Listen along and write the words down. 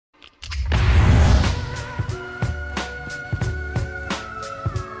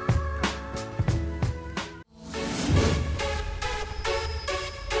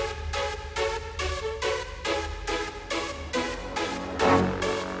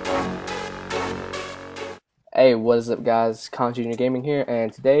Hey, what is up guys, Con Junior Gaming here,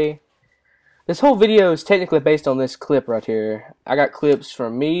 and today, this whole video is technically based on this clip right here. I got clips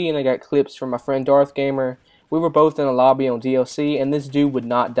from me, and I got clips from my friend Darth Gamer. We were both in a lobby on DLC, and this dude would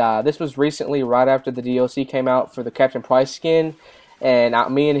not die. This was recently, right after the DLC came out for the Captain Price skin, and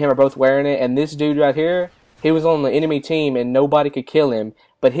me and him are both wearing it, and this dude right here, he was on the enemy team, and nobody could kill him.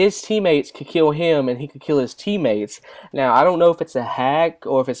 But his teammates could kill him, and he could kill his teammates. Now, I don't know if it's a hack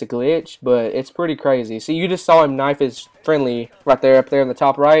or if it's a glitch, but it's pretty crazy. See, you just saw him knife his friendly right there, up there in the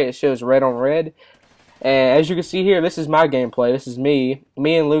top right. It shows red on red. And as you can see here, this is my gameplay. This is me.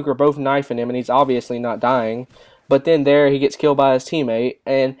 Me and Luke are both knifing him, and he's obviously not dying. But then there, he gets killed by his teammate.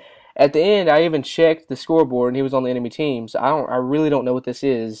 And at the end, I even checked the scoreboard, and he was on the enemy team. So I really don't know what this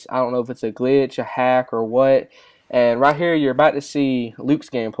is. I don't know if it's a glitch, a hack, or what. And right here, you're about to see Luke's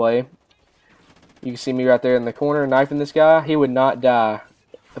gameplay. You can see me right there in the corner knifing this guy. He would not die.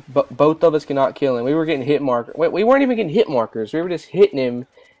 Both of us cannot kill him. We were getting hit markers. We weren't even getting hit markers. We were just hitting him,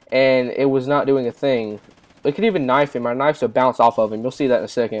 and it was not doing a thing. We could even knife him. Our knives would bounce off of him. You'll see that in a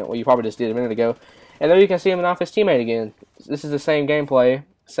second. Well, you probably just did a minute ago. And there you can see him knife his teammate again. This is the same gameplay,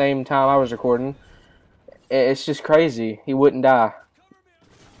 same time I was recording. It's just crazy. He wouldn't die.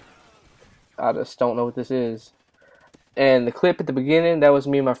 I just don't know what this is. And the clip at the beginning, that was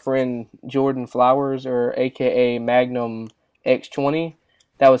me and my friend Jordan Flowers, or aka Magnum X20.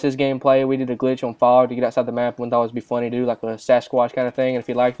 That was his gameplay. We did a glitch on fog to get outside the map. We thought it would be funny to do, like a Sasquatch kind of thing. And if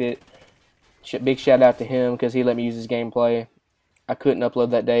he liked it, big shout out to him because he let me use his gameplay. I couldn't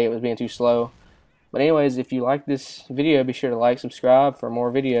upload that day. It was being too slow. But anyways, if you like this video, be sure to like, subscribe for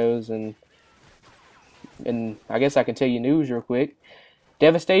more videos. And I guess I can tell you news real quick.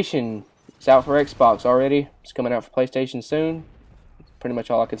 Devastation. It's out for Xbox already. It's coming out for PlayStation soon. That's pretty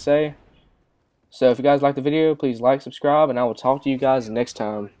much all I could say. So if you guys like the video, please like, subscribe, and I will talk to you guys next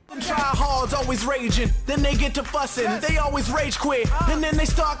time. Tryhards always raging, then they get to fussing. They always rage quit, and then they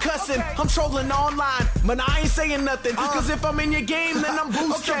start cussing. I'm trolling online, but I ain't saying nothing. Cause if I'm in your game, then I'm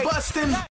booster busting.